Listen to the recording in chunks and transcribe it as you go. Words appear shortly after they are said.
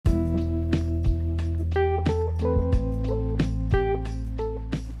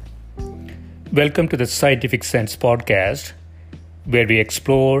Welcome to the Scientific Sense podcast, where we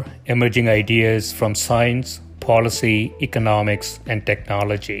explore emerging ideas from science, policy, economics, and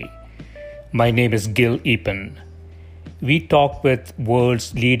technology. My name is Gil Eapen. We talk with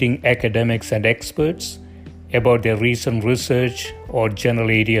world's leading academics and experts about their recent research or general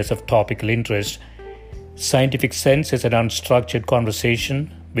areas of topical interest. Scientific Sense is an unstructured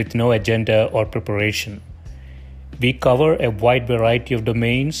conversation with no agenda or preparation. We cover a wide variety of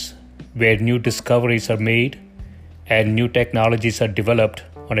domains where new discoveries are made and new technologies are developed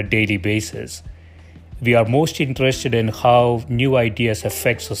on a daily basis. We are most interested in how new ideas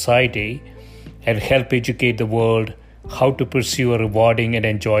affect society and help educate the world how to pursue a rewarding and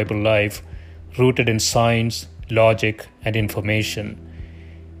enjoyable life rooted in science, logic, and information.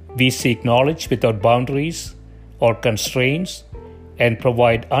 We seek knowledge without boundaries or constraints and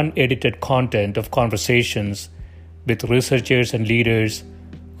provide unedited content of conversations with researchers and leaders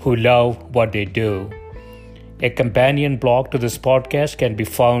who love what they do. A companion blog to this podcast can be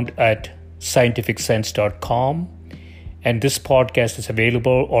found at scientificsense.com, and this podcast is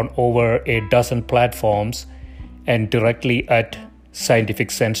available on over a dozen platforms and directly at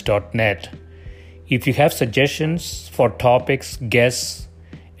scientificsense.net. If you have suggestions for topics, guests,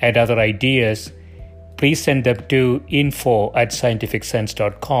 and other ideas, please send them to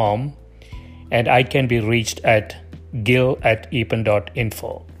info@scientificsense.com, and I can be reached at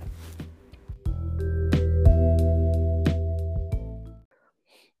gil@eapen.info.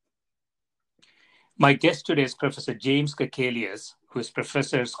 My guest today is Professor James Kakelius, who is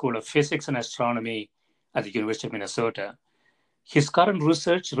Professor, School of Physics and Astronomy at the University of Minnesota. His current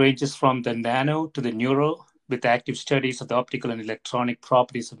research ranges from the nano to the neuro, with active studies of the optical and electronic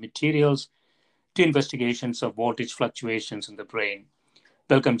properties of materials to investigations of voltage fluctuations in the brain.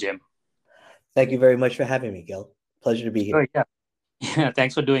 Welcome, Jim. Thank you very much for having me, Gil. Pleasure to be here. Oh, yeah,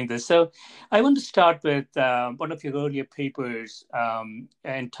 thanks for doing this. So I want to start with one of your earlier papers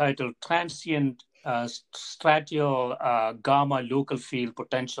entitled Transient Stratial Gamma Local Field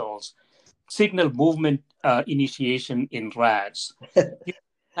Potentials, Signal Movement Initiation in rats.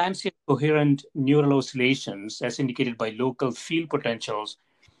 Transient coherent neural oscillations, as indicated by local field potentials,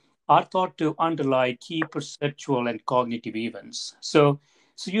 are thought to underlie key perceptual and cognitive events. So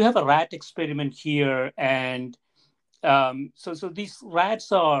you have a rat experiment here, and so these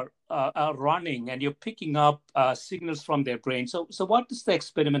rats are running, and you're picking up signals from their brain. So what is the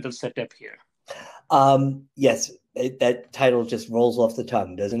experimental setup here? Yes, that title just rolls off the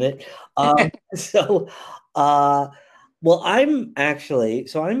tongue, doesn't it? Well, I'm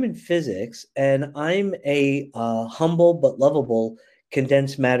in physics, and I'm a humble but lovable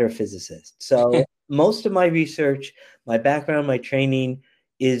condensed matter physicist. So most of my research, my background, my training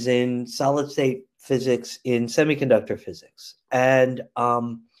is in solid state physics, in semiconductor physics. And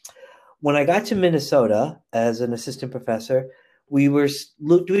when I got to Minnesota as an assistant professor, we were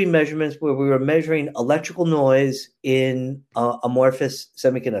doing measurements where we were measuring electrical noise in amorphous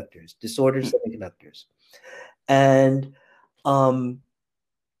semiconductors, disordered semiconductors. And long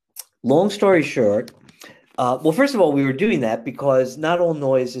story short, well, first of all, we were doing that because not all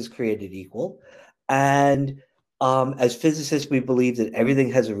noise is created equal. And as physicists, we believe that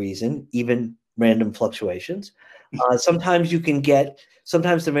everything has a reason, even random fluctuations. Sometimes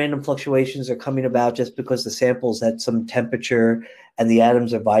the random fluctuations are coming about just because the sample's at some temperature and the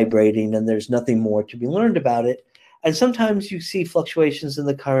atoms are vibrating and there's nothing more to be learned about it. And sometimes you see fluctuations in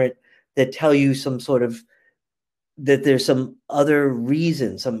the current that tell you that there's some other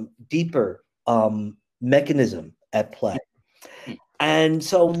reason, some deeper mechanism at play. And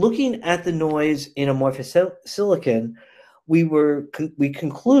so looking at the noise in amorphous silicon, we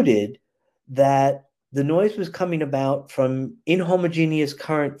concluded that the noise was coming about from inhomogeneous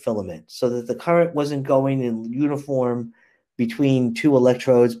current filaments, so that the current wasn't going in uniform between two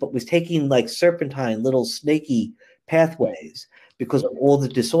electrodes, but was taking like serpentine, little snaky pathways because of all the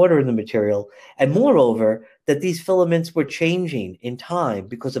disorder in the material. And moreover, that these filaments were changing in time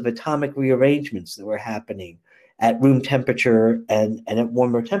because of atomic rearrangements that were happening at room temperature and at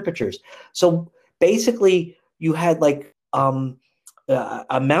warmer temperatures. So basically, you had like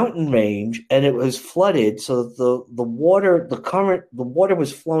a mountain range, and it was flooded, so the water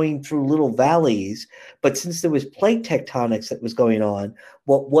was flowing through little valleys. But since there was plate tectonics that was going on,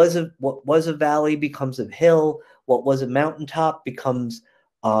 what was a valley becomes a hill. What was a mountaintop becomes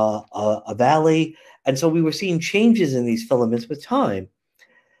a valley. And so we were seeing changes in these filaments with time.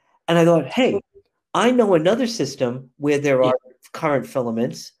 And I thought, hey, I know another system where there are current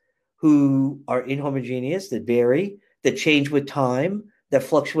filaments who are inhomogeneous, that vary, that change with time, that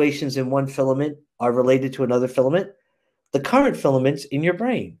fluctuations in one filament are related to another filament. The current filaments in your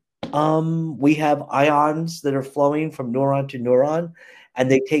brain. We have ions that are flowing from neuron to neuron, and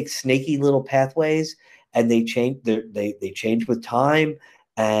they take snaky little pathways, and they change. They change with time,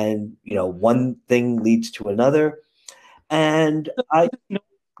 and one thing leads to another. And that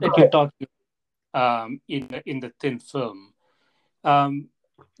you're talking in the thin film.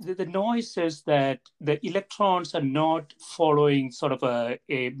 The noise is that the electrons are not following sort of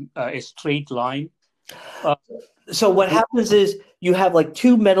a straight line. So what happens is you have like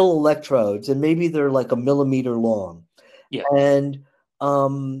two metal electrodes, and maybe they're like a millimeter long. Yeah. And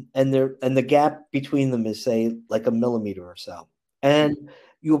the gap between them is, say, like a millimeter or so. And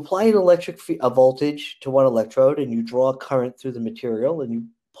you apply a voltage to one electrode, and you draw a current through the material, and you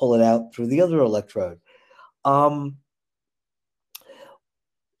pull it out through the other electrode.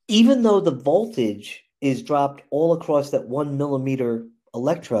 Even though the voltage is dropped all across that 1 millimeter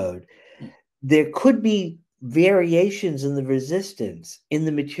electrode, there could be variations in the resistance in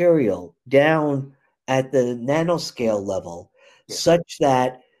the material down at the nanoscale level, such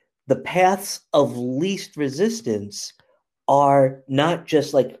that the paths of least resistance are not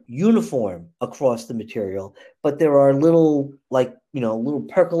just like uniform across the material, but there are little little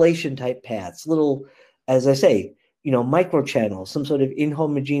percolation type paths, little, as I say, microchannels, some sort of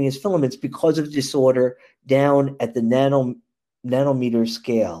inhomogeneous filaments because of disorder down at the nanometer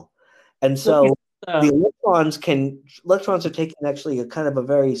scale. And so the electrons are taking actually a kind of a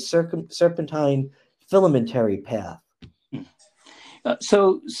very serpentine filamentary path.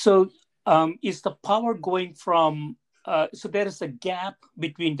 So is the power going from so there is a gap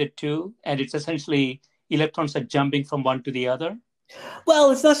between the two, and it's essentially electrons are jumping from one to the other? Well,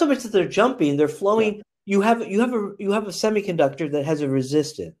 it's not so much that they're jumping; they're flowing. Yeah. You have a semiconductor that has a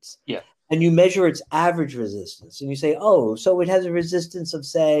resistance. Yeah. And you measure its average resistance, and you say, oh, so it has a resistance of,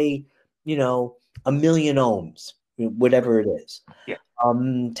 say, 1 million ohms, whatever it is. Yeah.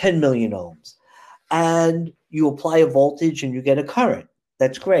 10 million ohms. And you apply a voltage and you get a current.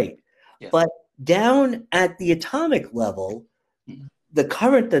 That's great. Yeah. But down at the atomic level, the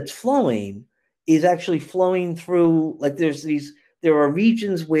current that's flowing is actually flowing through, like there are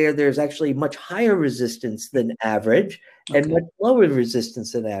regions where there's actually much higher resistance than average and much lower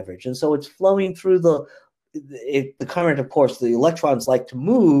resistance than average. And so it's flowing through the current. Of course, the electrons like to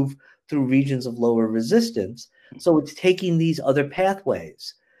move through regions of lower resistance. So it's taking these other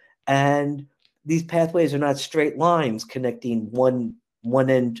pathways. And these pathways are not straight lines connecting one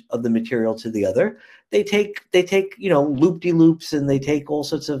end of the material to the other. They take loop-de-loops, and they take all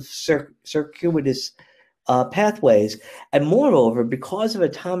sorts of circuitous pathways. And moreover, because of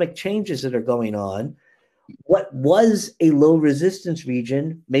atomic changes that are going on, what was a low resistance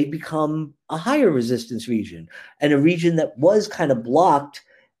region may become a higher resistance region, and a region that was kind of blocked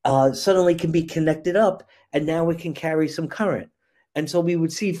suddenly can be connected up, and now it can carry some current. And so we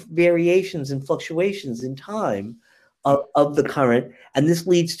would see variations and fluctuations in time of the current. And this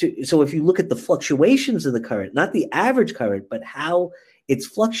leads to, so if you look at the fluctuations of the current, not the average current, but how it's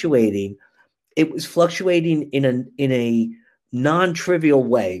fluctuating, it was fluctuating in a non-trivial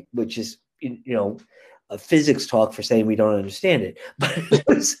way, which is, a physics talk for saying we don't understand it. But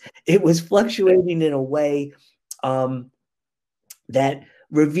it was fluctuating in a way that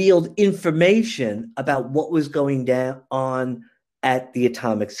revealed information about what was going on at the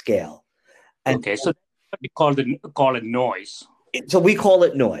atomic scale. And so we call it noise. So we call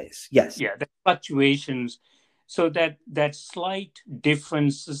it noise. Yes. Yeah, the fluctuations. So that slight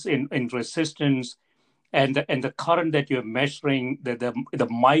differences in resistance and the current that you're measuring, the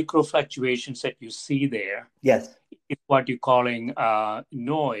micro fluctuations that you see there. Yes. Is what you're calling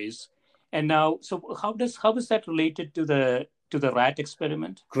noise. And now, so how is that related to the rat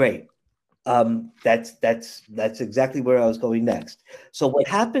experiment? Great. That's exactly where I was going next. So what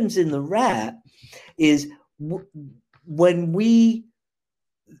happens in the rat is when we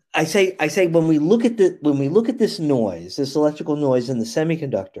look at this noise, this electrical noise in the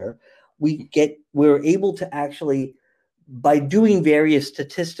semiconductor, we're able to actually, by doing various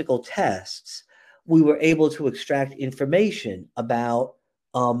statistical tests, we were able to extract information about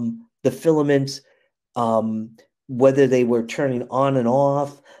the filaments, whether they were turning on and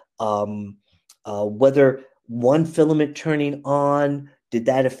off, whether one filament turning on, did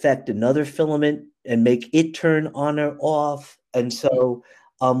that affect another filament and make it turn on or off? And so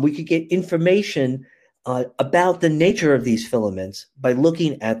we could get information about the nature of these filaments by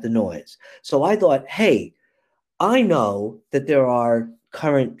looking at the noise. So I thought, hey, I know that there are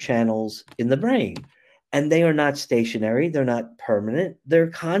current channels in the brain, and they are not stationary. They're not permanent. They're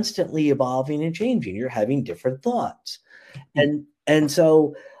constantly evolving and changing. You're having different thoughts. And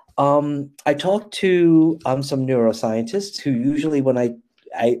so I talked to some neuroscientists who usually, when I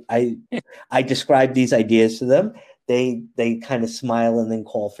I described these ideas to them. They kind of smile and then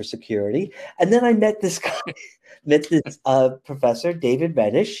call for security. And then I met this guy, met this professor, David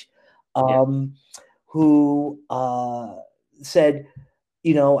Reddish, who said,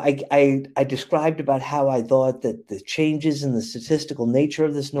 I described about how I thought that the changes in the statistical nature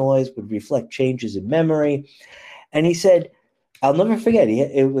of this noise would reflect changes in memory. And he said, I'll never forget,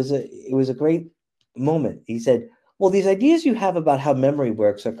 it was a great moment. He said, well, these ideas you have about how memory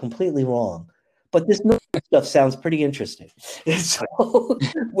works are completely wrong, but this noise stuff sounds pretty interesting. And so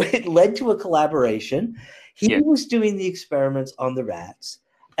it led to a collaboration. He was doing the experiments on the rats,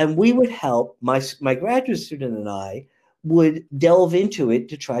 and we would help, my graduate student and I would delve into it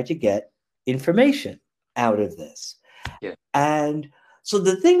to try to get information out of this. And so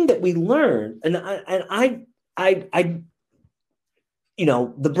the thing that we learned, and I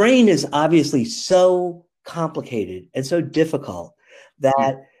the brain is obviously so complicated and so difficult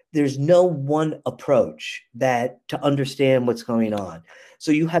that there's no one approach to understand what's going on.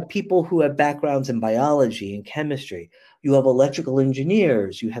 So you have people who have backgrounds in biology and chemistry. You have electrical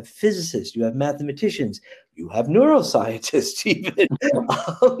engineers, you have physicists, you have mathematicians, you have neuroscientists even,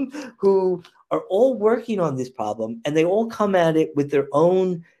 who are all working on this problem, and they all come at it with their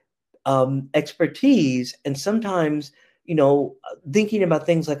own expertise. And sometimes, thinking about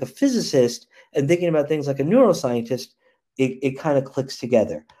things like a physicist and thinking about things like a neuroscientist, it kind of clicks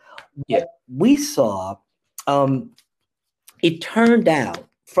together. What we saw, it turned out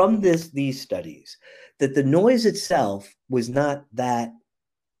from these studies that the noise itself was not that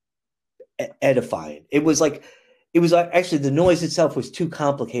edifying. It was actually the noise itself was too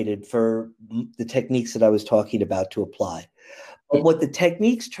complicated for the techniques that I was talking about to apply. But what the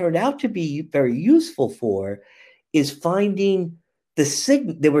techniques turned out to be very useful for is finding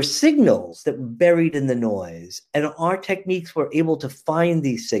there were signals that were buried in the noise, and our techniques were able to find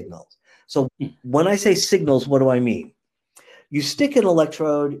these signals. So when I say signals, what do I mean? You stick an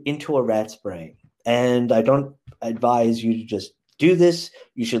electrode into a rat's brain, and I don't advise you to just do this.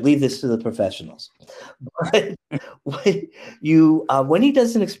 You should leave this to the professionals. But when he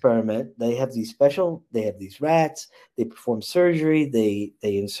does an experiment, they have these rats, they perform surgery, they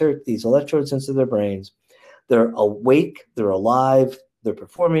insert these electrodes into their brains. They're awake, they're alive, they're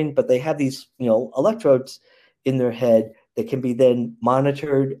performing, but they have these, electrodes in their head that can be then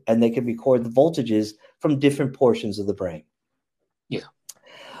monitored, and they can record the voltages from different portions of the brain.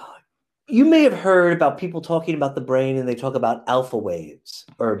 You may have heard about people talking about the brain, and they talk about alpha waves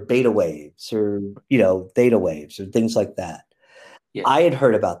or beta waves or, theta waves or things like that. I had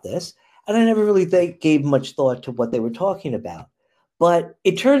heard about this, and I never really gave much thought to what they were talking about. But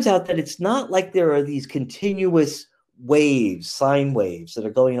it turns out that it's not like there are these continuous waves, sine waves that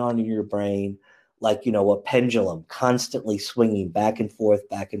are going on in your brain, like, a pendulum constantly swinging back and forth,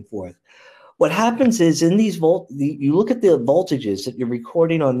 back and forth. What happens is in these you look at the voltages that you're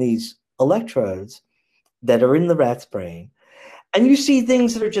recording on these electrodes that are in the rat's brain, and you see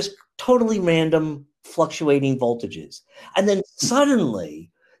things that are just totally random, fluctuating voltages. And then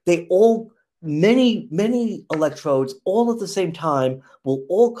suddenly many electrodes all at the same time will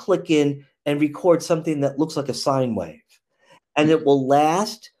all click in and record something that looks like a sine wave. And it will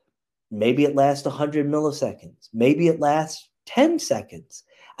last, maybe it lasts 100 milliseconds, maybe it lasts 10 seconds.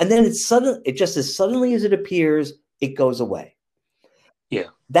 And then it just as suddenly as it appears, it goes away.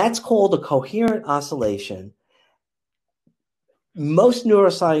 That's called a coherent oscillation. Most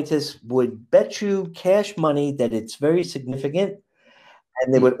neuroscientists would bet you cash money that it's very significant.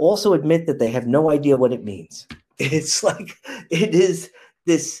 And they would also admit that they have no idea what it means. It's like, it is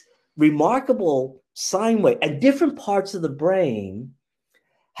this remarkable sine wave, and different parts of the brain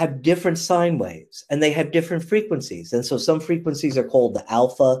have different sine waves, and they have different frequencies. And so some frequencies are called the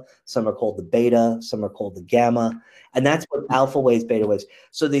alpha, some are called the beta, some are called the gamma. And that's what alpha waves, beta waves.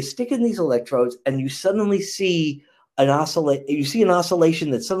 So they stick in these electrodes, and you suddenly see an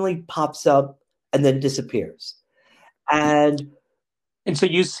oscillation that suddenly pops up and then disappears. And so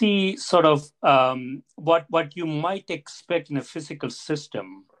you see sort of what you might expect in a physical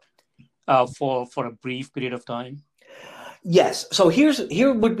system for a brief period of time. Yes. So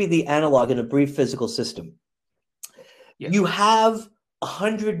here would be the analog in a brief physical system. You have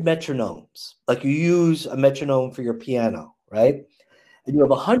 100 metronomes, like you use a metronome for your piano, right? And you have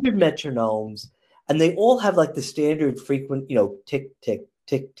 100 metronomes, and they all have like the standard frequent, tick, tick,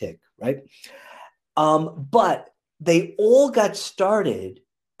 tick, tick, right? But they all got started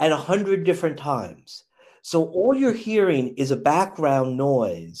at 100 different times. So all you're hearing is a background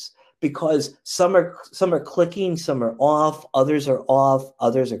noise because some are clicking, some are off, others are off,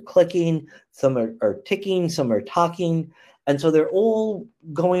 others are clicking, some are ticking, some are talking. And so they're all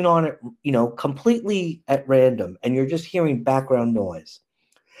going on at, completely at random, and you're just hearing background noise.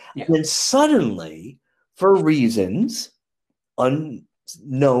 Yeah. And then suddenly, for reasons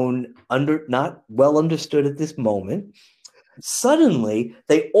unknown, not well understood at this moment, suddenly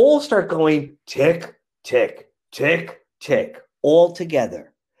they all start going tick, tick, tick, tick, all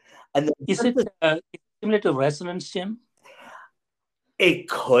together. And then is it similar to resonance, Jim? It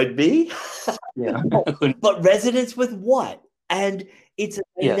could be. Yeah. But resonance with what? And it's a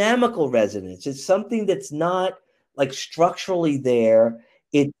dynamical resonance. It's something that's not like structurally there.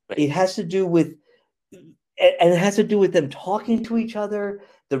 It has to do with, and it has to do with them talking to each other.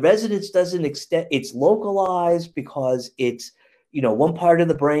 The resonance doesn't extend, it's localized because it's, one part of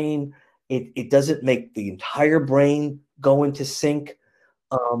the brain. It doesn't make the entire brain go into sync.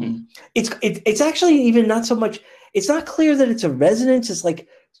 It's actually even not so much, it's not clear that it's a resonance. It's like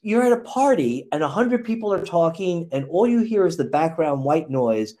you're at a party and 100 people are talking and all you hear is the background white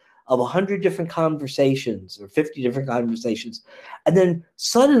noise of 100 different conversations or 50 different conversations. And then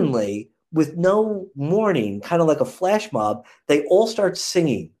suddenly, with no warning, kind of like a flash mob, they all start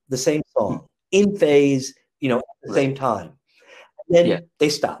singing the same song in phase, at the same time. And then they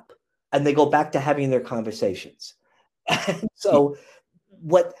stop and they go back to having their conversations. And so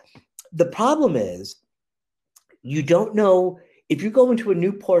what the problem is, you don't know, if you go into a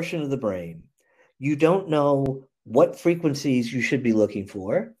new portion of the brain, you don't know what frequencies you should be looking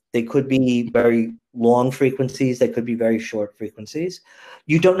for. They could be very long frequencies. They could be very short frequencies.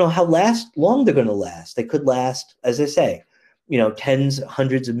 You don't know how long they're going to last. They could last, as I say, tens,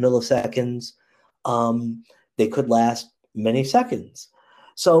 hundreds of milliseconds. They could last many seconds.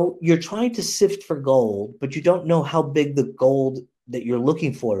 So you're trying to sift for gold, but you don't know how big the gold that you're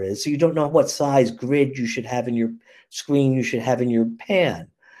looking for is. So you don't know what size grid you should have in your screen, you should have in your pan.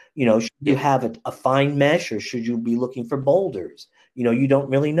 Should you have a fine mesh or should you be looking for boulders? You don't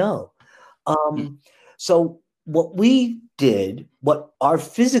really know. So what we did, what our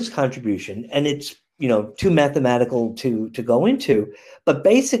physics contribution, and it's, too mathematical to go into, but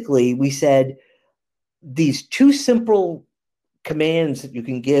basically we said these two simple commands that you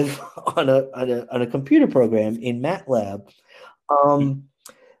can give on a computer program in MATLAB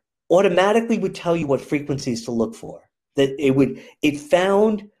automatically would tell you what frequencies to look for. That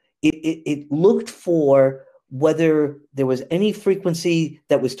it looked for whether there was any frequency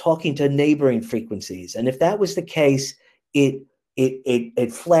that was talking to neighboring frequencies. And if that was the case, it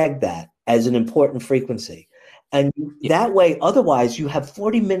flagged that as an important frequency. And that way, otherwise you have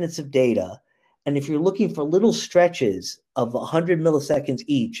 40 minutes of data. And if you're looking for little stretches of 100 milliseconds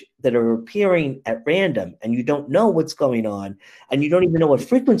each that are appearing at random and you don't know what's going on and you don't even know what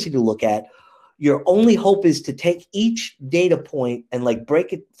frequency to look at, your only hope is to take each data point and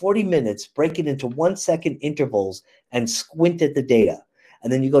break it 40 minutes, break it into 1 second intervals and squint at the data.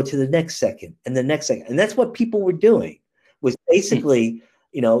 And then you go to the next second and the next second. And that's what people were doing, was basically,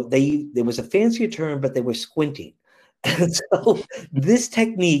 there was a fancier term, but they were squinting. And so this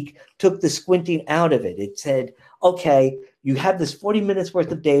technique took the squinting out of it. It said, okay, you have this 40 minutes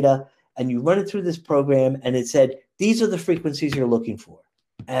worth of data and you run it through this program. And it said, these are the frequencies you're looking for.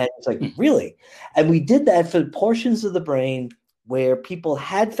 And it's like, really? And we did that for portions of the brain where people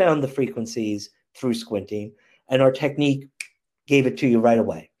had found the frequencies through squinting, and our technique gave it to you right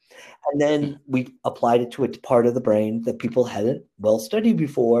away. And then we applied it to a part of the brain that people hadn't well studied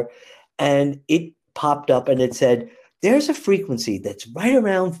before. And it popped up and it said, there's a frequency that's right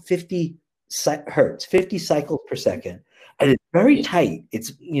around 50 hertz, 50 cycles per second. And it's very tight.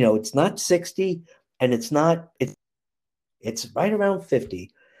 It's, it's not 60 and it's it's right around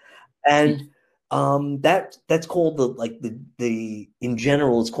 50. And that's called the in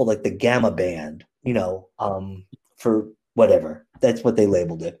general, it's called the gamma band, for whatever. That's what they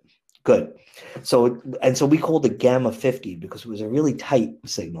labeled it. Good. So we called it gamma 50 because it was a really tight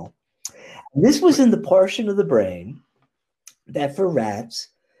signal. And this was in the portion of the brain that for rats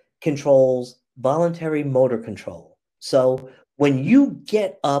controls voluntary motor control. So when you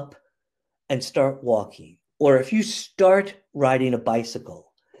get up and start walking, or if you start riding a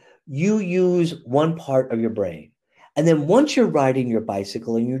bicycle, you use one part of your brain. And then once you're riding your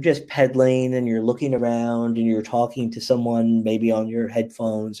bicycle and you're just pedaling and you're looking around and you're talking to someone, maybe on your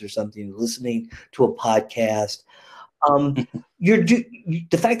headphones or something, listening to a podcast,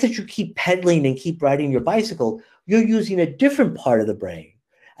 the fact that you keep pedaling and keep riding your bicycle, you're using a different part of the brain.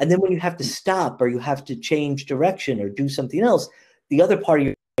 And then when you have to stop or you have to change direction or do something else, the other part of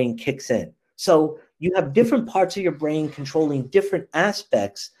your brain kicks in. So you have different parts of your brain controlling different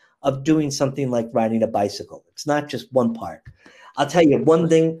aspects of doing something like riding a bicycle. It's not just one part. I'll tell you one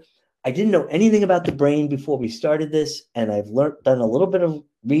thing. I didn't know anything about the brain before we started this, and I've done a little bit of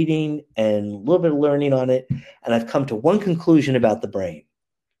reading and a little bit of learning on it, and I've come to one conclusion about the brain.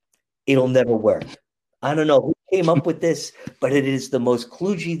 It'll never work. I don't know who came up with this, but it is the most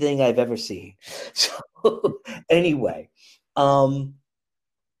kludgy thing I've ever seen. So anyway, So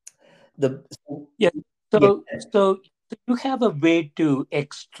you have a way to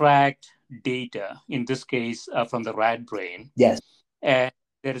extract data, in this case, from the rat brain. Yes. And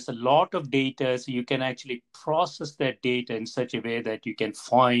there is a lot of data, so you can actually process that data in such a way that you can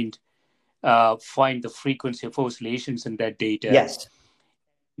find the frequency of oscillations in that data. Yes.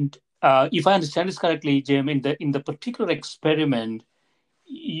 And, if I understand this correctly, Jim, in the particular experiment,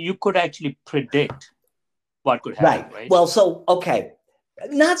 you could actually predict what could happen, right? Well, so okay,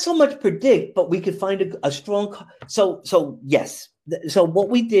 not so much predict, but we could find a strong. So yes. So what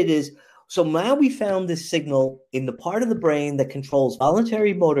we did is. So now we found this signal in the part of the brain that controls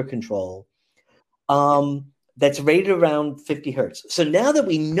voluntary motor control that's rated around 50 hertz. So now that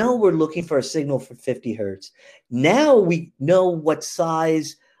we know we're looking for a signal for 50 hertz, now we know what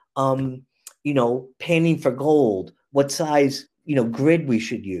size, panning for gold, what size, grid we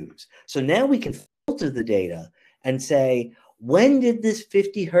should use. So now we can filter the data and say, when did this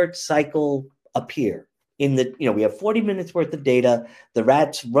 50 hertz cycle appear? We have 40 minutes worth of data. The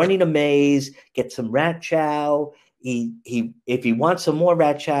rat's running a maze, get some rat chow. If he wants some more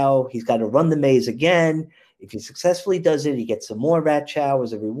rat chow, he's got to run the maze again. If he successfully does it, he gets some more rat chow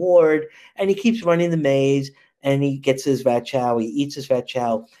as a reward, and he keeps running the maze, and he gets his rat chow. He eats his rat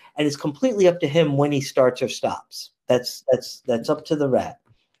chow, and it's completely up to him when he starts or stops. That's up to the rat.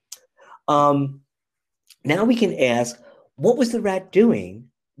 Now we can ask, what was the rat doing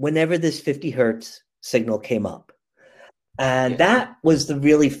whenever this 50 hertz signal came up? And that was the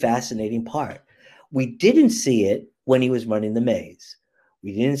really fascinating part. We didn't see it when he was running the maze.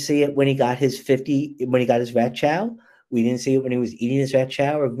 We didn't see it when he got his rat chow. We didn't see it when he was eating his rat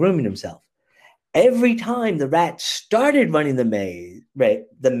chow or grooming himself. Every time the rat started running the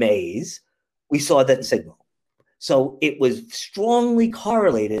maze, we saw that signal. So it was strongly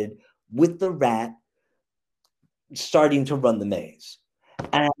correlated with the rat starting to run the maze.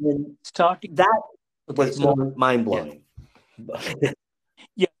 And that was more mind-blowing. To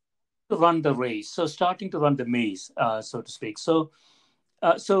run the race. So starting to run the maze, so to speak. So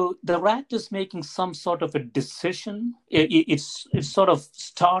the rat is making some sort of a decision. It's sort of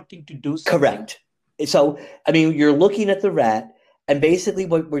starting to do something. Correct. So, you're looking at the rat, and basically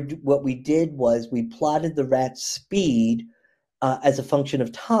what we did was we plotted the rat's speed as a function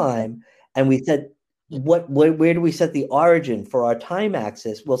of time, and we said, where do we set the origin for our time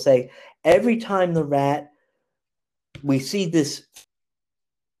axis? We'll say every time the rat, we see this,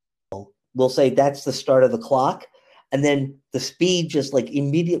 we'll say that's the start of the clock, and then the speed just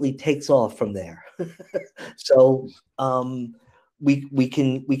immediately takes off from there. So we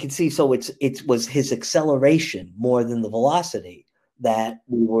can see. So it was his acceleration more than the velocity that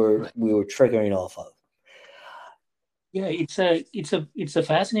we were triggering off of. Yeah, it's a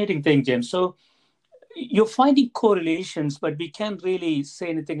fascinating thing, Jim. So you're finding correlations, but we can't really say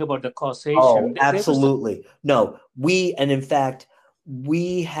anything about the causation. Oh, absolutely. No, in fact,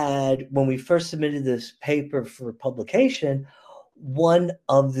 we had, when we first submitted this paper for publication, one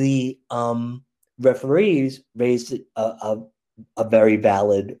of the referees raised a very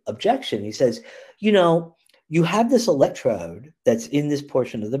valid objection. He says, you have this electrode that's in this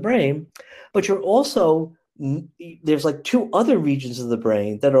portion of the brain, but you're also, there's two other regions of the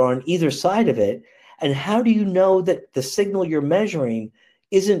brain that are on either side of it. And how do you know that the signal you're measuring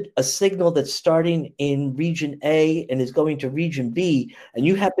isn't a signal that's starting in region A and is going to region B, and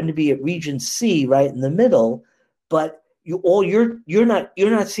you happen to be at region C right in the middle, but you're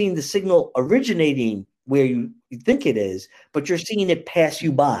not seeing the signal originating where you think it is, but you're seeing it pass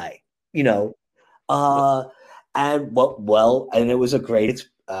you by, and it was a great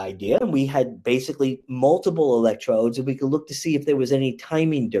idea, and we had basically multiple electrodes, and we could look to see if there was any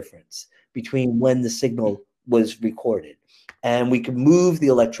timing difference between when the signal was recorded. And we could move the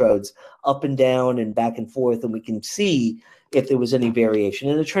electrodes up and down and back and forth, and we can see if there was any variation.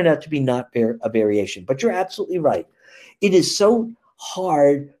 And it turned out to be not a variation. But you're absolutely right. It is so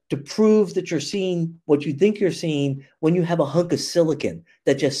hard to prove that you're seeing what you think you're seeing when you have a hunk of silicon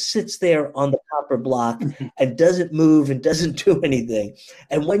that just sits there on the copper block and doesn't move and doesn't do anything.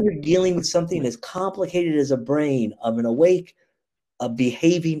 And when you're dealing with something as complicated as a brain of an awake, a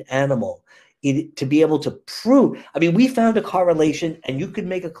behaving animal, to be able to prove, we found a correlation, and you could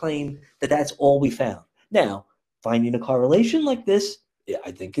make a claim that that's all we found. Now, finding a correlation like this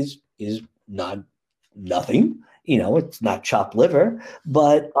I think is not nothing. It's not chopped liver,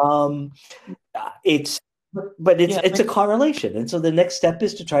 but it's it's a correlation. And so the next step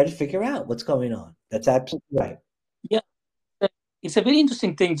is to try to figure out what's going on. That's absolutely right. Yeah, it's a very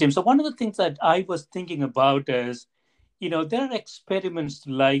interesting thing, Jim. So one of the things that I was thinking about is, there are experiments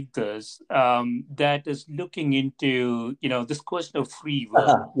like this that is looking into, this question of free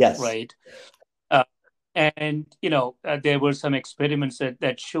will, yes, right? And there were some experiments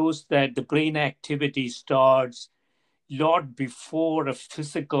that shows that the brain activity starts a lot before a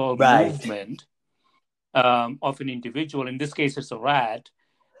physical movement of an individual. In this case, it's a rat,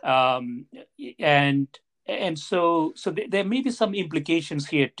 and so there may be some implications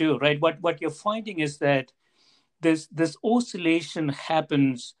here too, right? What you're finding is that this oscillation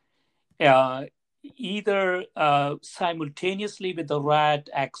happens either simultaneously with the rat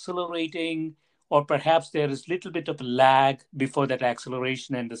accelerating, or perhaps there is a little bit of a lag before that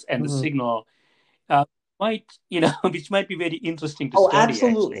acceleration and the signal which might be very interesting to study.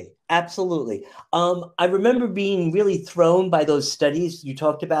 Absolutely. I remember being really thrown by those studies you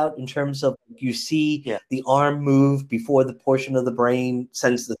talked about in terms of you see the arm move before the portion of the brain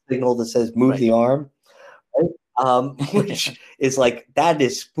sends the signal that says move the arm, right? Which is like, that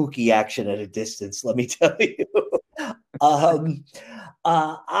is spooky action at a distance, let me tell you.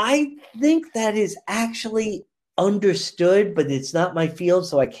 I think that is actually understood, but it's not my field,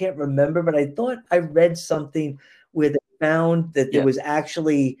 so I can't remember. But I thought I read something where they found that there was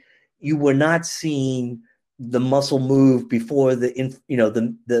actually, you were not seeing the muscle move before the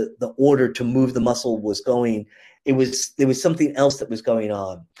order to move the muscle was going. There was something else that was going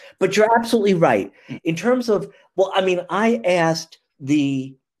on. But you're absolutely right. In terms of, I asked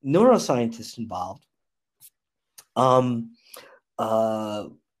the neuroscientists involved,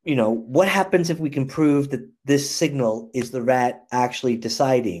 what happens if we can prove that this signal is the rat actually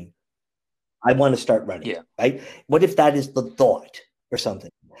deciding, I want to start running, right? What if that is the thought or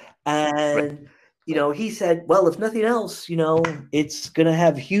something? And, he said, well, if nothing else, it's going to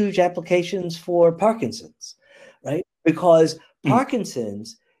have huge applications for Parkinson's, right? Because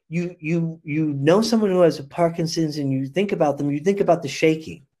Parkinson's, you know someone who has a Parkinson's and you think about them, you think about the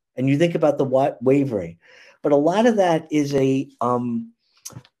shaking and you think about the wavering. But a lot of that is a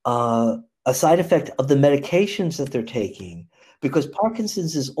side effect of the medications that they're taking, because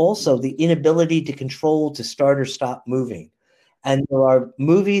Parkinson's is also the inability to start or stop moving. And there are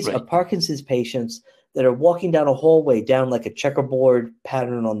movies of Parkinson's patients that are walking down a hallway, down like a checkerboard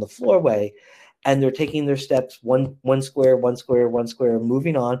pattern on the floorway, and they're taking their steps one square,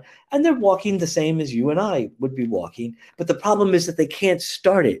 moving on, and they're walking the same as you and I would be walking. But the problem is that they can't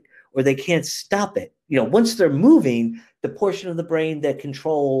start it or they can't stop it. Once they're moving, the portion of the brain that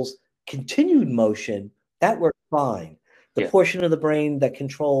controls continued motion, that works fine. The portion of the brain that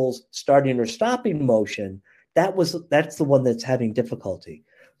controls starting or stopping motion, that's the one that's having difficulty.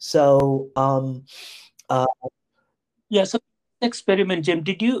 So, so experiment, Jim,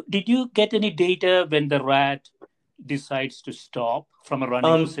 did you get any data when the rat decides to stop from a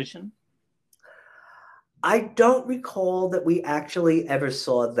running position? I don't recall that we actually ever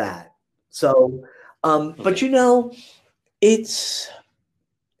saw that. So, but it's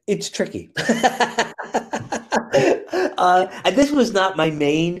tricky. And this was not my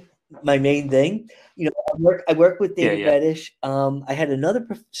main thing. I work with David Reddish. I had another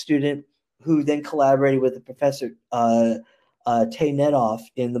student who then collaborated with the professor Tay Netoff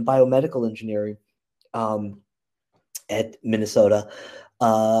in the biomedical engineering at Minnesota,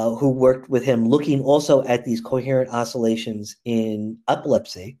 who worked with him looking also at these coherent oscillations in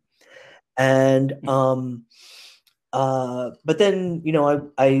epilepsy. And but then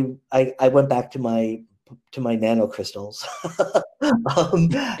I went back to my nanocrystals.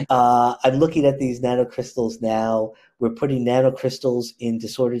 I'm looking at these nanocrystals now. We're putting nanocrystals in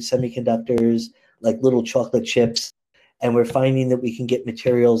disordered semiconductors, like little chocolate chips, and we're finding that we can get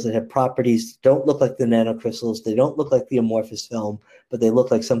materials that have properties that don't look like the nanocrystals. They don't look like the amorphous film, but they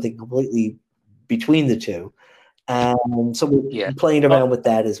look like something completely between the two. And so we're playing around with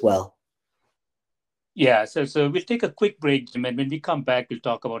that as well. Yeah, so we'll take a quick break, Jim, and when we come back, we'll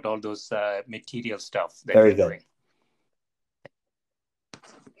talk about all those material stuff. Very good.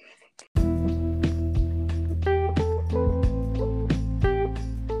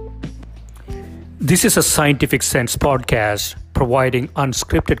 This is a Scientific Sense podcast providing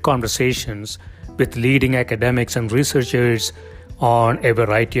unscripted conversations with leading academics and researchers on a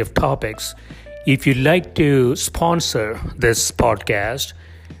variety of topics. If you'd like to sponsor this podcast,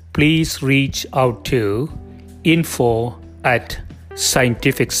 please reach out to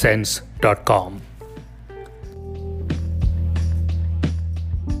info@scientificsense.com.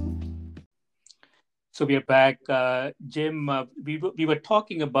 So we are back. Jim, we were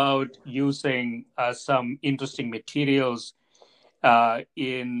talking about using some interesting materials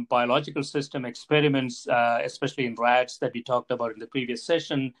in biological system experiments, especially in rats that we talked about in the previous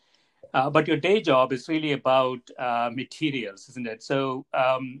session. But your day job is really about materials, isn't it? So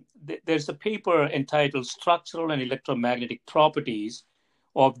there's a paper entitled Structural and Electromagnetic Properties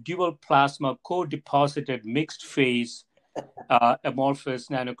of Dual Plasma Co-Deposited Mixed Phase Amorphous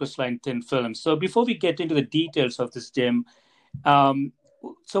Nanocrystalline Thin Film. So before we get into the details of this, Jim,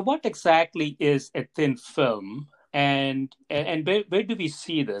 so what exactly is a thin film? And where do we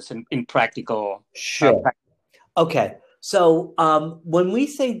see this in practical? Sure. Okay. So when we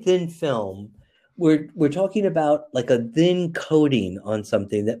say thin film, we're talking about like a thin coating on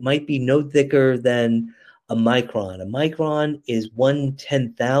something that might be no thicker than a micron. A micron is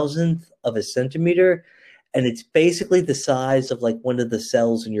 1/10,000th of a centimeter, and it's basically the size of like one of the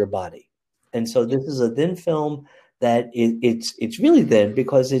cells in your body. And so this is a thin film that it's really thin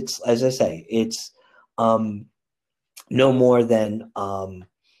because it's, as I say, it's no more than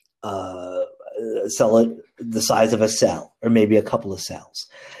cell the size of a cell, or maybe a couple of cells.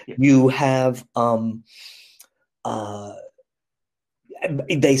 Yeah. You have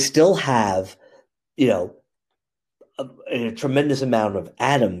they still have, you know, a tremendous amount of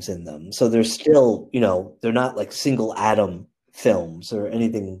atoms in them. So they're still, you know, they're not like single atom films or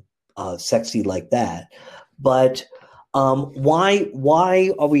anything sexy like that. But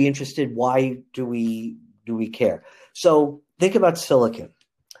why are we interested? Why do we care? So think about silicon.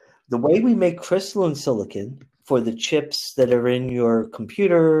 The way we make crystalline silicon for the chips that are in your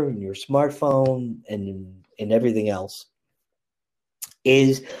computer and your smartphone and in everything else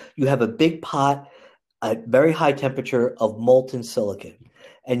is you have a big pot at very high temperature of molten silicon,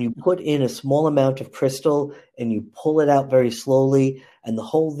 and you put in a small amount of crystal and you pull it out very slowly, and the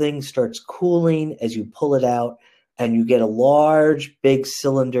whole thing starts cooling as you pull it out, and you get a large, big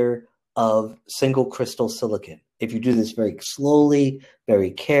cylinder of single crystal silicon. If you do this very slowly,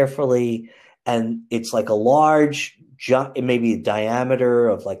 very carefully, and it's like a large, it may be a diameter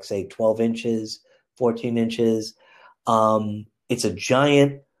of like, say, 12 inches, 14 inches. It's a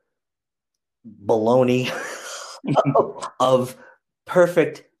giant baloney of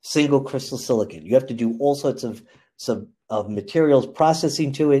perfect single crystal silicon. You have to do all sorts of materials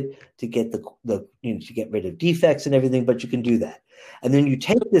processing to it to get the to get rid of defects and everything, but you can do that. And then you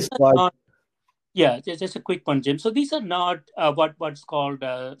take this large. Yeah, just a quick one, Jim. So these are not what's called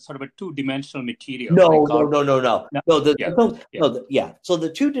sort of a two-dimensional material. No. So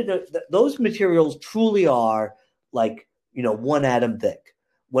those materials truly are like, you know, one atom thick.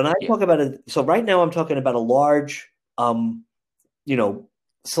 When I talk about it, so right now I'm talking about a large, you know,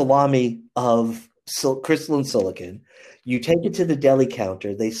 salami of crystalline silicon. You take it to the deli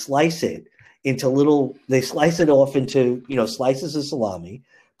counter. They slice it off into, you know, slices of salami.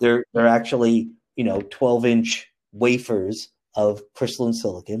 They're actually, you know, 12-inch wafers of crystalline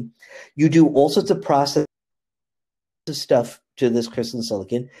silicon. You do all sorts of process stuff to this crystalline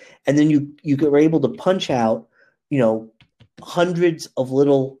silicon, and then you are able to punch out, you know, hundreds of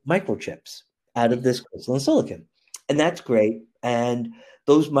little microchips out of this crystalline silicon, and that's great. And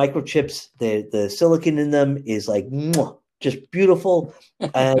those microchips, the silicon in them is like just beautiful,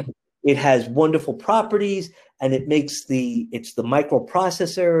 and it has wonderful properties. And it's the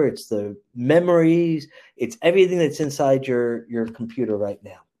microprocessor, it's the memories, it's everything that's inside your computer right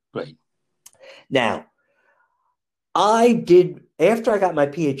now. Right. Now, after I got my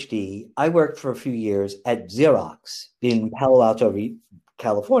PhD, I worked for a few years at Xerox in Palo Alto,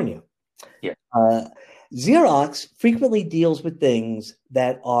 California. Yeah. Xerox frequently deals with things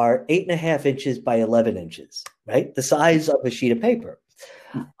that are 8.5 inches by 11 inches, right? The size of a sheet of paper.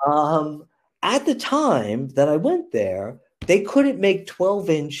 At the time that I went there, they couldn't make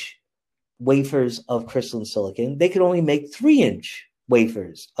 12-inch wafers of crystalline silicon. They could only make 3-inch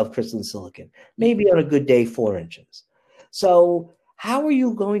wafers of crystalline silicon, maybe on a good day 4 inches. So how are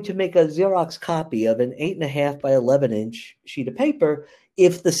you going to make a Xerox copy of an 8.5 by 11-inch sheet of paper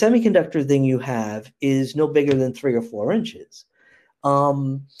if the semiconductor thing you have is no bigger than 3 or 4 inches?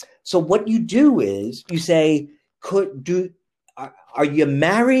 So what you do is you say, are you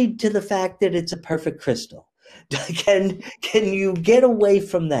married to the fact that it's a perfect crystal? Can you get away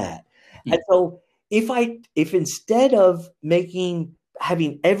from that? And so if instead of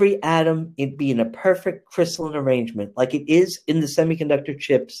having every atom be in a perfect crystalline arrangement, like it is in the semiconductor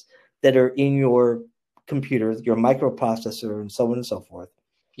chips that are in your computer, your microprocessor, and so on and so forth.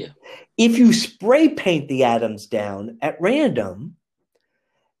 Yeah. If you spray paint the atoms down at random,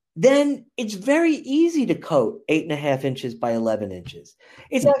 then it's very easy to coat 8.5 inches by 11 inches.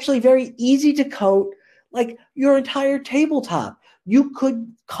 It's actually very easy to coat like your entire tabletop. You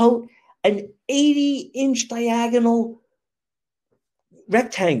could coat an 80-inch diagonal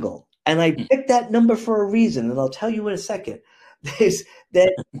rectangle. And I picked that number for a reason, and I'll tell you in a second. Is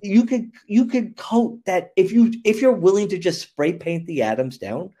that you could coat that if you're willing to just spray paint the atoms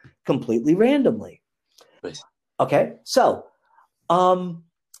down completely randomly. Right. Okay, so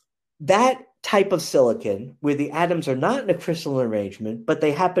that type of silicon where the atoms are not in a crystalline arrangement, but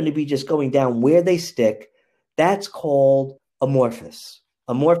they happen to be just going down where they stick, that's called amorphous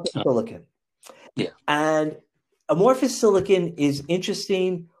silicon. Yeah. And amorphous silicon is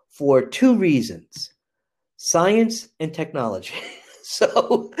interesting for two reasons: science and technology.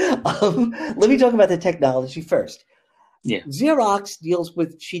 So let me talk about the technology first. Yeah. Xerox deals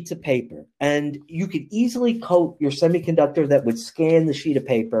with sheets of paper, and you could easily coat your semiconductor that would scan the sheet of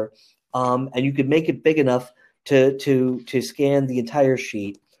paper, and you could make it big enough to scan the entire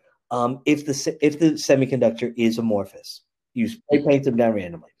sheet if the semiconductor is amorphous. You spray paint them down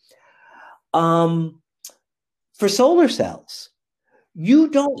randomly. For solar cells, you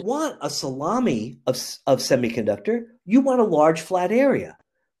don't want a salami of semiconductor. You want a large flat area.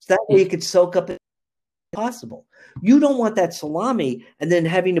 So that way you could soak up as possible. You don't want that salami and then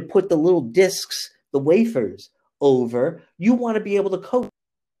having to put the little discs, the wafers, over. You want to be able to coat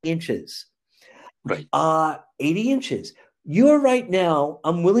inches. Right. 80 inches. You're right now,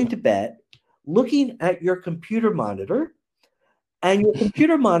 I'm willing to bet, looking at your computer monitor, and your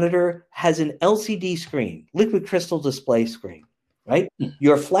computer monitor has an LCD screen, liquid crystal display screen. Right?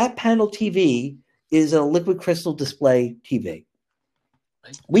 Your flat panel TV is a liquid crystal display TV.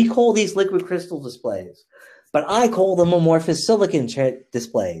 Right. We call these liquid crystal displays, but I call them amorphous silicon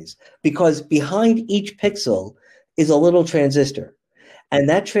displays because behind each pixel is a little transistor. And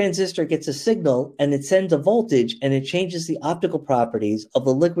that transistor gets a signal and it sends a voltage and it changes the optical properties of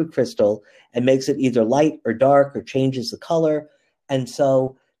the liquid crystal and makes it either light or dark or changes the color. And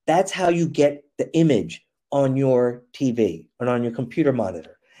so that's how you get the image on your TV and on your computer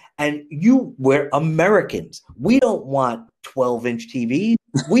monitor. And we're Americans. We don't want 12-inch TVs.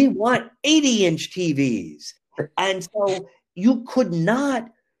 We want 80-inch TVs. And so you could not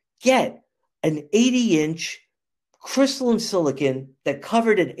get an 80-inch crystalline silicon that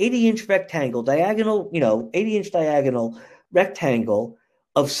covered an 80-inch rectangle, 80-inch diagonal rectangle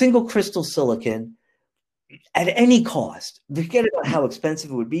of single crystal silicon at any cost. Forget about how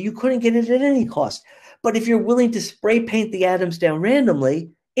expensive it would be. You couldn't get it at any cost. But if you're willing to spray paint the atoms down randomly,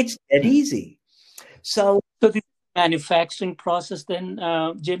 it's dead easy. So the manufacturing process then,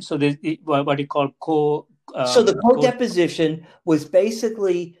 Jim, so what you call so the co-deposition was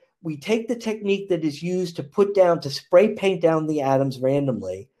basically, we take the technique that is used to spray paint down the atoms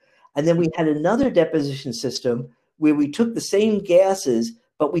randomly. And then we had another deposition system where we took the same gases,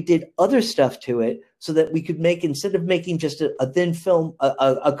 but we did other stuff to it so that we could make, instead of making just a thin film,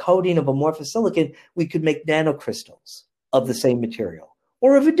 a coating of amorphous silicon, we could make nanocrystals of the same material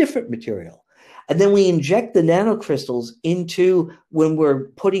or of a different material. And then we inject the nanocrystals into, when we're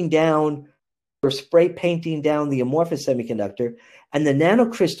spray painting down the amorphous semiconductor, and the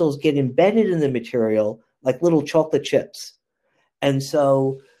nanocrystals get embedded in the material like little chocolate chips. And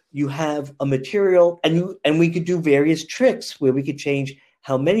so you have a material, and we could do various tricks where we could change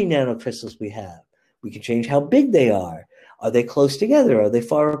how many nanocrystals we have. We could change how big they are. Are they close together? Are they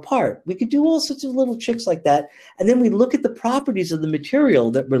far apart? We could do all sorts of little tricks like that. And then we look at the properties of the material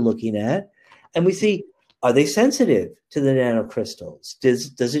that we're looking at, and we see, are they sensitive to the nanocrystals?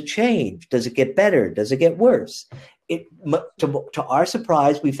 Does it change? Does it get better? Does it get worse? To our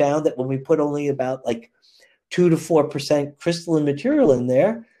surprise, we found that when we put only about 2 to 4% crystalline material in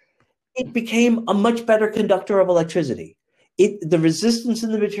there, it became a much better conductor of electricity. The resistance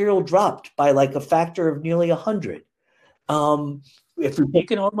in the material dropped by a factor of nearly 100. You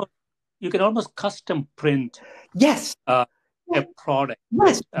can almost custom print. Yes. A product.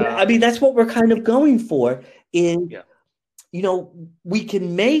 Yes. That's what we're kind of going for. We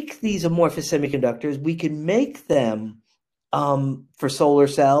can make these amorphous semiconductors. We can make them for solar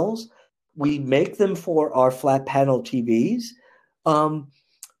cells. We make them for our flat panel TVs.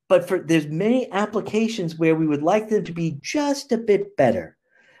 But there's many applications where we would like them to be just a bit better.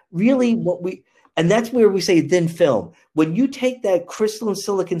 Really, and that's where we say thin film. When you take that crystalline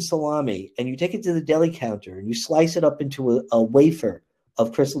silicon salami and you take it to the deli counter and you slice it up into a wafer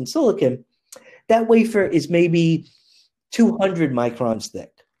of crystalline silicon, that wafer is maybe 200 microns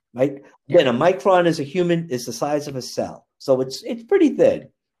thick, right? Then a micron is the size of a cell. So it's pretty thin.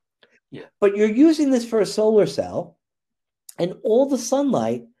 Yeah. But you're using this for a solar cell, and all the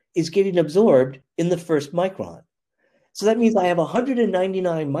sunlight is getting absorbed in the first micron. So that means I have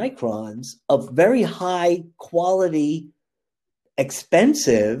 199 microns of very high quality,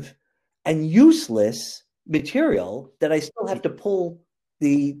 expensive, and useless material that I still have to pull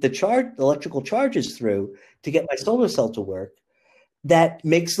the electrical charges through to get my solar cell to work. That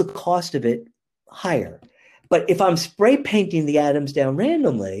makes the cost of it higher. But if I'm spray painting the atoms down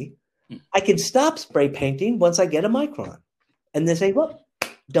randomly, I can stop spray painting once I get a micron. And they say, well,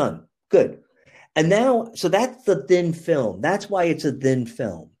 done, good. And now, so that's the thin film. That's why it's a thin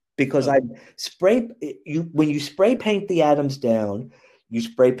film, because when you spray paint the atoms down, you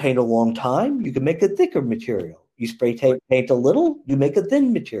spray paint a long time, you can make a thicker material. You spray paint a little, you make a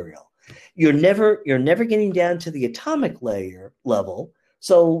thin material. You're never getting down to the atomic layer level.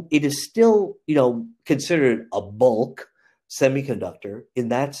 So it is still, considered a bulk semiconductor in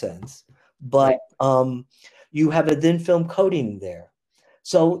that sense, but you have a thin film coating there.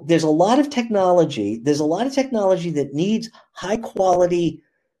 So there's a lot of technology. There's a lot of technology that needs high quality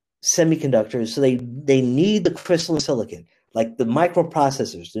semiconductors. So they need the crystalline silicon, like the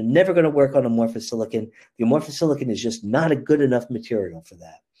microprocessors. They're never going to work on amorphous silicon. The amorphous silicon is just not a good enough material for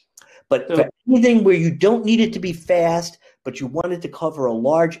that. But for anything where you don't need it to be fast, but you want it to cover a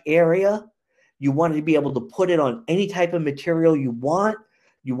large area, you want to be able to put it on any type of material you want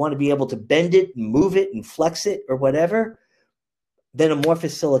to be able to bend it and move it and flex it or whatever, then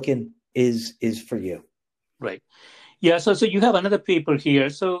amorphous silicon is for you. Right. Yeah. So you have another paper here.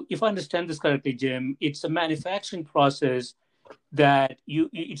 So if I understand this correctly, Jim, it's a manufacturing process that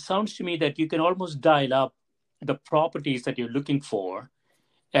it sounds to me that you can almost dial up the properties that you're looking for.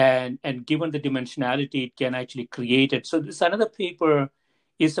 And given the dimensionality, it can actually create it. So this another paper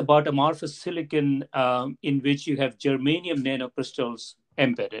is about amorphous silicon in which you have germanium nanocrystals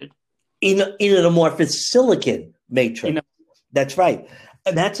embedded. In an amorphous silicon matrix. That's right.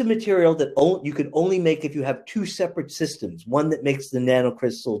 And that's a material that you can only make if you have two separate systems, one that makes the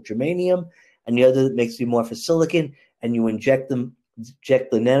nanocrystal germanium and the other that makes the amorphous silicon, and you inject the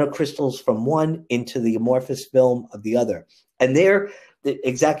nanocrystals from one into the amorphous film of the other. And they're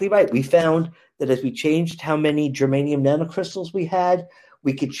exactly right. We found that as we changed how many germanium nanocrystals we had,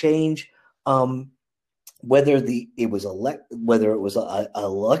 we could change whether it was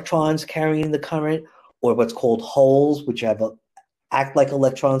electrons carrying the current, or what's called holes, which act like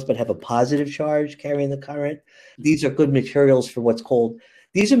electrons but have a positive charge carrying the current. These are good materials for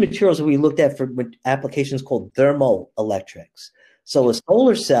these are materials that we looked at for applications called thermoelectrics. So a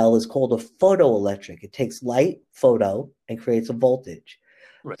solar cell is called a photoelectric. It takes light, photo, and creates a voltage.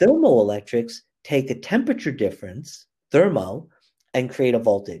 Right. Thermoelectrics take a temperature difference, thermo, and create a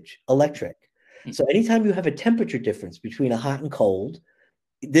voltage, electric. Mm-hmm. So anytime you have a temperature difference between a hot and cold,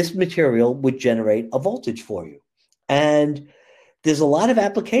 this material would generate a voltage for you. And there's a lot of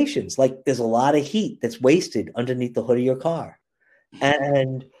applications, like there's a lot of heat that's wasted underneath the hood of your car.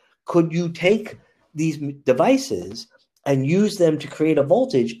 And could you take these devices and use them to create a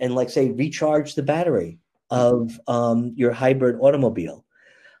voltage and, like, say, recharge the battery of your hybrid automobile?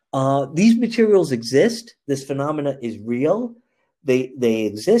 These materials exist. This phenomena is real. They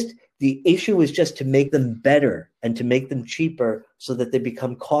exist. The issue is just to make them better and to make them cheaper so that they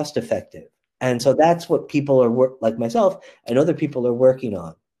become cost effective. And so that's what people are like myself and other people are working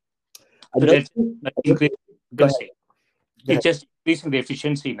on. It's just increasing the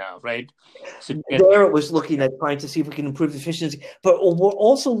efficiency now, right? So there it was looking at trying to see if we can improve the efficiency, but we're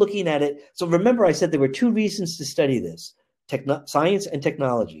also looking at it. So remember, I said there were two reasons to study this: science and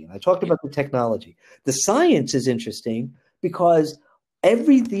technology. And I talked about the technology. The science is interesting because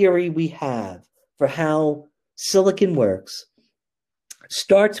every theory we have for how silicon works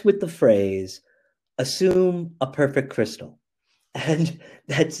starts with the phrase, assume a perfect crystal. And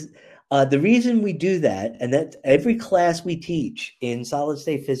that's the reason we do that, and that every class we teach in solid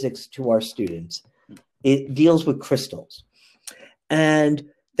state physics to our students, it deals with crystals. And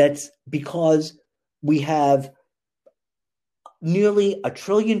that's because we have nearly a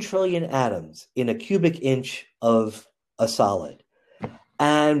trillion atoms in a cubic inch of a solid.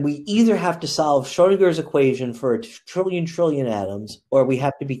 And we either have to solve Schrodinger's equation for a trillion atoms, or we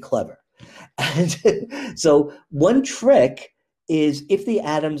have to be clever. And so one trick is if the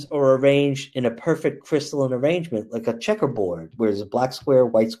atoms are arranged in a perfect crystalline arrangement, like a checkerboard, where there's a black square,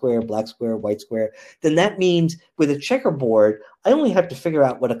 white square, black square, white square, then that means with a checkerboard, I only have to figure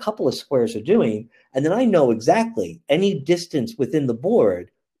out what a couple of squares are doing, and then I know exactly any distance within the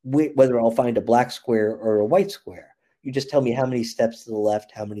board, whether I'll find a black square or a white square. You just tell me how many steps to the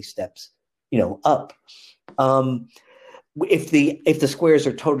left, how many steps, up. If the squares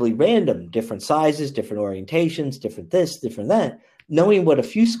are totally random, different sizes, different orientations, different this, different that, knowing what a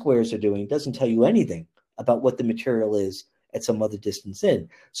few squares are doing doesn't tell you anything about what the material is at some other distance in.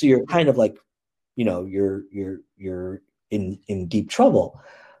 So you're kind of like, you're in deep trouble.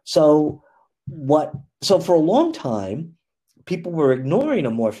 So for a long time, people were ignoring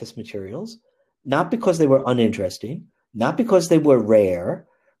amorphous materials, not because they were uninteresting, not because they were rare,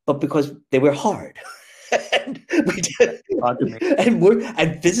 but because they were hard. and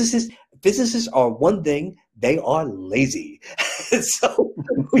physicists are one thing, they are lazy. So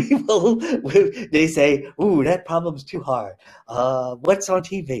they say, ooh, that problem's too hard. What's on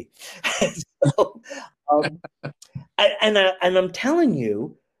TV? So, and I'm telling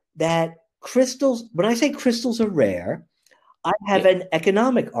you that crystals, when I say crystals are rare, I have an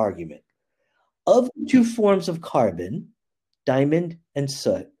economic argument. Of the two forms of carbon, diamond and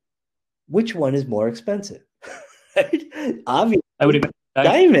soot, which one is more expensive? Right? Obviously, I would imagine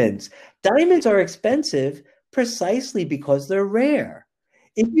diamonds. Diamonds are expensive precisely because they're rare.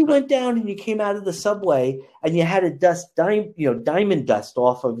 If you went down and you came out of the subway and you had diamond dust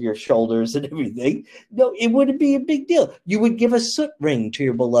off of your shoulders and everything, no, it wouldn't be a big deal. You would give a soot ring to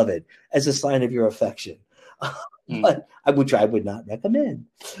your beloved as a sign of your affection. But I would not recommend.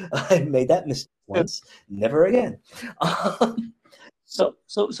 I made that mistake once, never again. So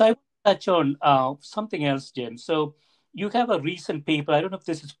I want to touch on something else, Jim. So you have a recent paper, I don't know if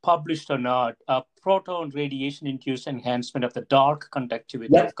this is published or not, proton radiation-induced enhancement of the dark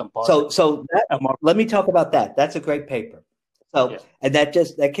conductivity of composites. Let me talk about that. That's a great paper. And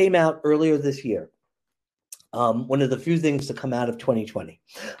that came out earlier this year. One of the few things to come out of 2020.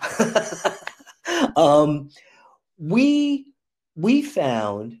 We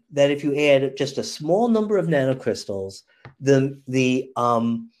found that if you add just a small number of nanocrystals, the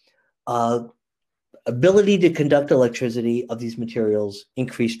ability to conduct electricity of these materials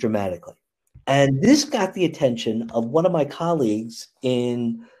increased dramatically. And this got the attention of one of my colleagues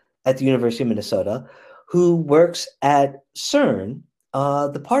at the University of Minnesota, who works at CERN,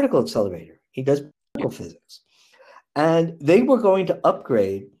 the particle accelerator. He does particle physics. And they were going to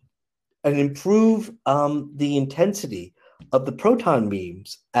upgrade and improve the intensity of the proton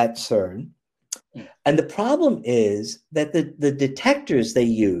beams at CERN. And the problem is that the detectors they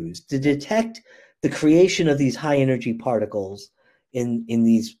use to detect the creation of these high energy particles in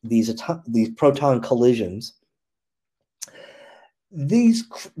these proton collisions,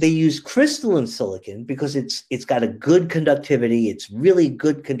 they use crystalline silicon because it's got a good conductivity. It's really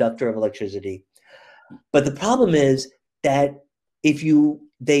good conductor of electricity. But the problem is that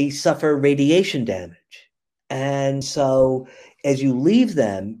they suffer radiation damage. And so as you leave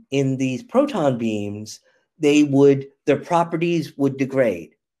them in these proton beams, their properties would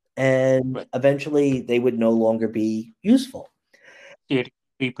degrade. And eventually they would no longer be useful. You're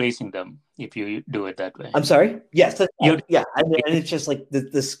replacing them if you do it that way. I'm sorry? Yes. And it's just like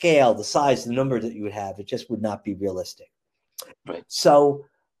the scale, the size, the number that you would have, it just would not be realistic. Right. So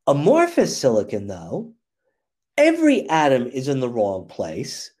amorphous silicon, though, every atom is in the wrong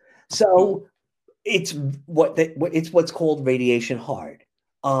place. So it's what's called radiation hard.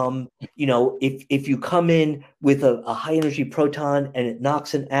 If you come in with a high energy proton and it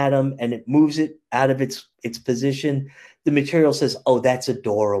knocks an atom and it moves it out of its position, the material says, "Oh, that's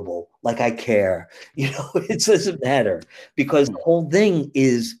adorable. Like I care." It doesn't matter because the whole thing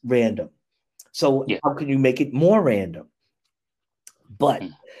is random. So how can you make it more random? But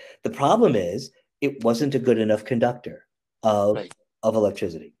the problem is it wasn't a good enough conductor of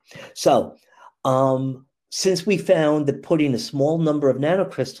electricity. So since we found that putting a small number of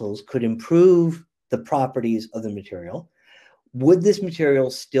nanocrystals could improve the properties of the material, would this material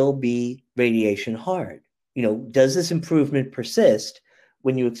still be radiation hard? Does this improvement persist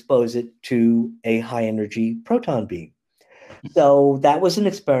when you expose it to a high energy proton beam? So that was an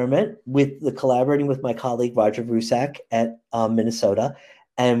experiment collaborating with my colleague Roger Rusak at Minnesota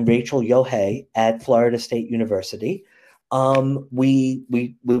and Rachel Yohei at Florida State University. I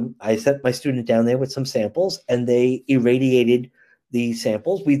sent my student down there with some samples and they irradiated the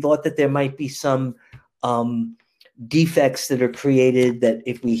samples. We thought that there might be some defects that are created that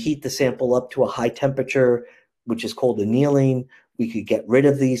if we heat the sample up to a high temperature, which is called annealing, we could get rid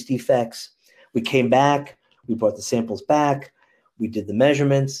of these defects. We came back, we brought the samples back, we did the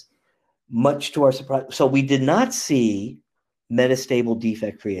measurements, much to our surprise. So we did not see metastable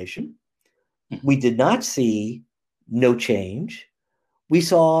defect creation. We did not see no change. We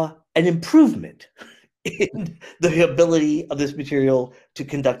saw an improvement in the ability of this material to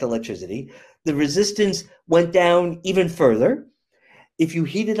conduct electricity. The resistance went down even further. If you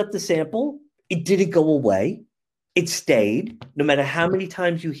heated up the sample, it didn't go away. It stayed. No matter how many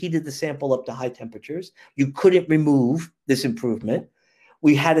times you heated the sample up to high temperatures, you couldn't remove this improvement.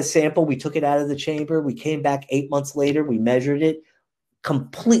 We had a sample. We took it out of the chamber. We came back 8 months later. We measured it,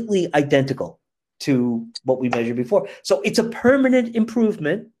 completely identical to what we measured before. So it's a permanent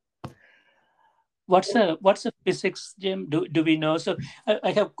improvement. What's the physics, Jim? Do we know? So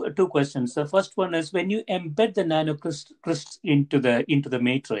I have two questions. The first one is, when you embed the nanocrystals into the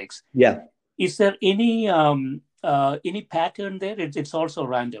matrix, Yeah. Is there any pattern there? It's also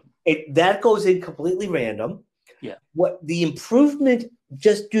random. That goes in completely random. Yeah. What the improvement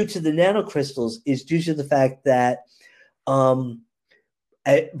just due to the nanocrystals is due to the fact that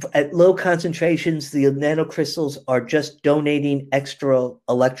at low concentrations, the nanocrystals are just donating extra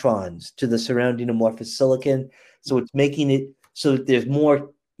electrons to the surrounding amorphous silicon. So it's making it so that there's more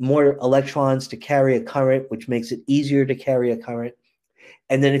electrons to carry a current, which makes it easier to carry a current.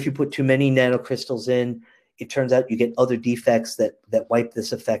 And then if you put too many nanocrystals in, it turns out you get other defects that wipe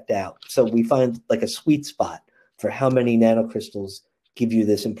this effect out. So we find like a sweet spot for how many nanocrystals give you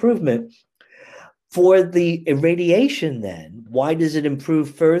this improvement. For the irradiation then, why does it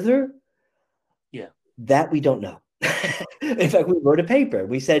improve further? Yeah. That we don't know. In fact, we wrote a paper.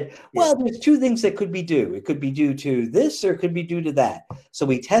 We said, well, there's two things that could be due. It could be due to this or it could be due to that. So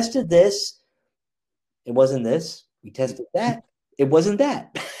we tested this. It wasn't this. We tested that. It wasn't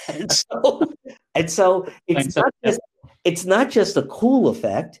that. and so it's not just a cool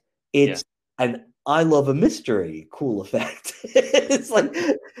effect. It's an I love a mystery cool effect. It's like,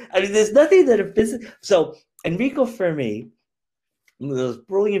 I mean, there's nothing that a physicist. So Enrico Fermi, one of those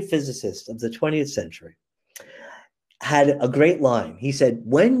brilliant physicists of the 20th century, had a great line. He said,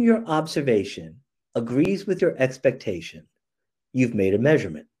 when your observation agrees with your expectation, you've made a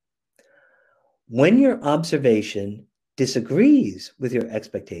measurement. When your observation disagrees with your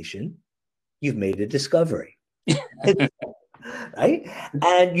expectation, you've made a discovery. Right?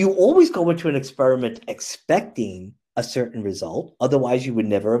 And you always go into an experiment expecting a certain result. Otherwise, you would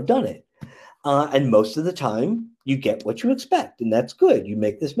never have done it. And most of the time, you get what you expect, and that's good. You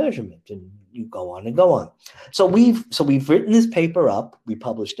make this measurement, and you go on and go on. So we've written this paper up. We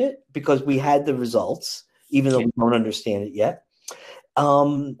published it because we had the results, even though we don't understand it yet.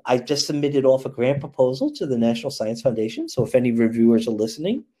 I just submitted off a grant proposal to the National Science Foundation. So if any reviewers are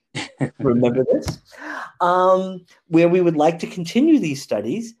listening, remember this, where we would like to continue these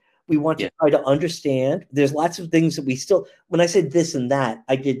studies. We want to try to understand. There's lots of things that we still, when I said this and that,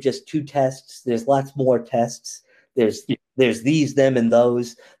 I did just 2 tests. There's lots more tests. There's these, them, and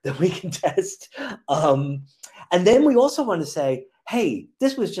those that we can test. And then we also want to say, hey,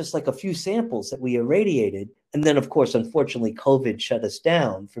 this was just like a few samples that we irradiated. And then, of course, unfortunately, COVID shut us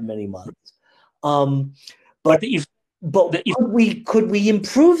down for many months. But could we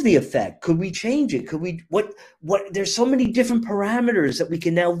improve the effect? Could we change it? Could we what there's so many different parameters that we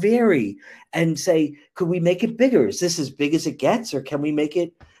can now vary and say, could we make it bigger? Is this as big as it gets, or can we make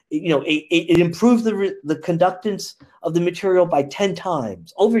it, it improves the conductance of the material by 10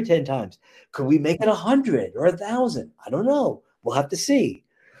 times, over 10 times. Could we make it 100 or 1,000? I don't know. We'll have to see.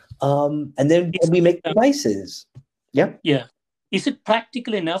 And then we make devices. Yeah. Yeah. Is it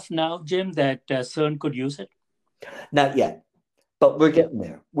practical enough now, Jim, that CERN could use it? Not yet, but we're getting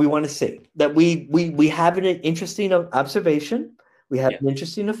there. We want to see that we have an interesting observation. We have an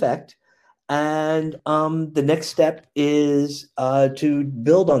interesting effect. And the next step is to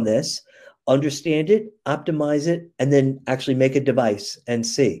build on this, understand it, optimize it, and then actually make a device and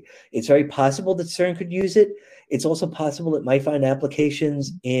see. It's very possible that CERN could use it. It's also possible it might find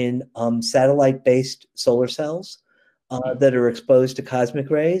applications in satellite-based solar cells that are exposed to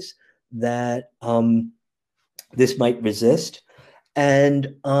cosmic rays that this might resist.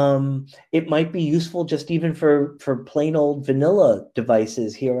 And it might be useful just even for plain old vanilla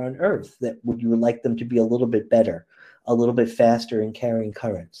devices here on Earth that you would like them to be a little bit better, a little bit faster in carrying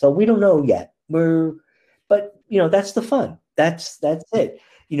current. So we don't know yet. But that's the fun. That's it.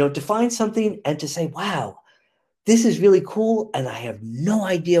 To find something and to say, wow, this is really cool, and I have no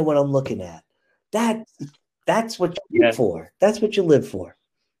idea what I'm looking at. That's what you live for. That's what you live for.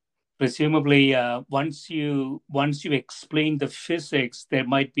 Presumably, once you explain the physics, there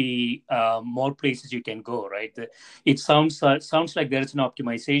might be more places you can go, right? It sounds like there is an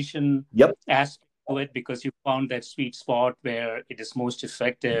optimization aspect to it because you found that sweet spot where it is most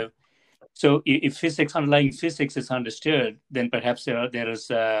effective. So if underlying physics is understood, then perhaps there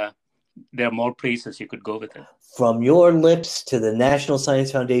are more places you could go with it. From your lips to the National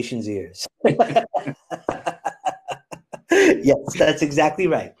Science Foundation's ears. Yes, that's exactly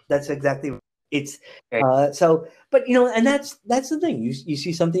right. That's exactly right. It's but and that's the thing. You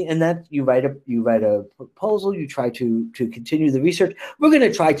see something, and that you write a proposal. You try to continue the research. We're going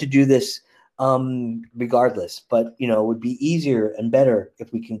to try to do this regardless. But, it would be easier and better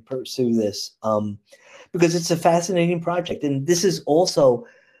if we can pursue this because it's a fascinating project. And this is also,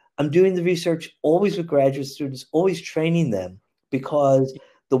 I'm doing the research always with graduate students, always training them, because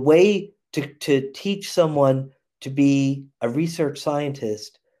the way to teach someone to be a research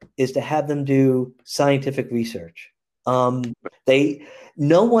scientist is to have them do scientific research.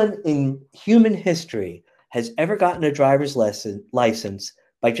 No one in human history has ever gotten a driver's license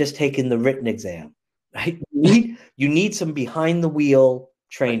by just taking the written exam, right? You need some behind the wheel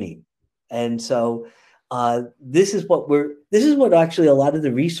training. And so this is what actually a lot of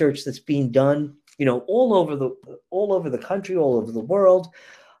the research that's being done, all over the country, all over the world.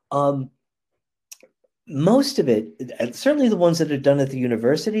 Most of it, and certainly the ones that are done at the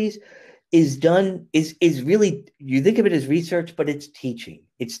universities, is really, you think of it as research, but it's teaching.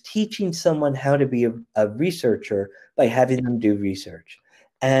 It's teaching someone how to be a researcher by having them do research.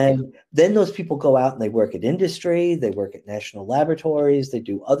 And then those people go out and they work at industry, they work at national laboratories, they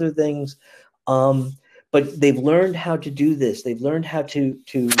do other things. But they've learned how to do this. They've learned how to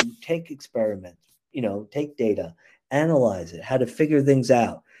take experiments, take data, analyze it, how to figure things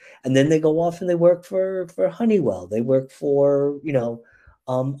out. And then they go off and they work for Honeywell. They work for,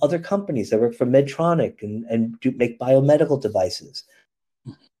 other companies. They work for Medtronic and make biomedical devices.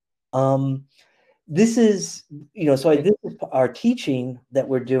 This is, this is our teaching that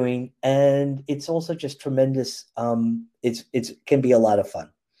we're doing, and it's also just tremendous. It can be a lot of fun.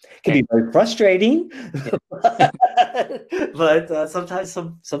 It can be very frustrating, but sometimes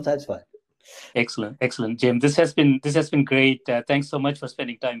fun. Excellent, Jim. This has been great. Thanks so much for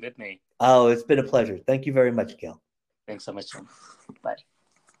spending time with me. Oh, it's been a pleasure. Thank you very much, Gil. Thanks so much, Jim. Bye.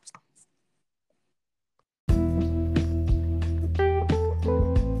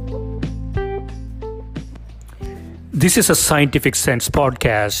 This is a Scientific Sense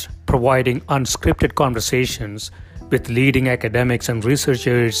podcast providing unscripted conversations with leading academics and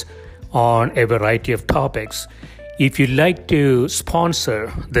researchers on a variety of topics. If you'd like to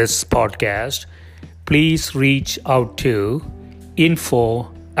sponsor this podcast, please reach out to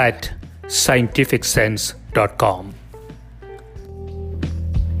info@scientificsense.com.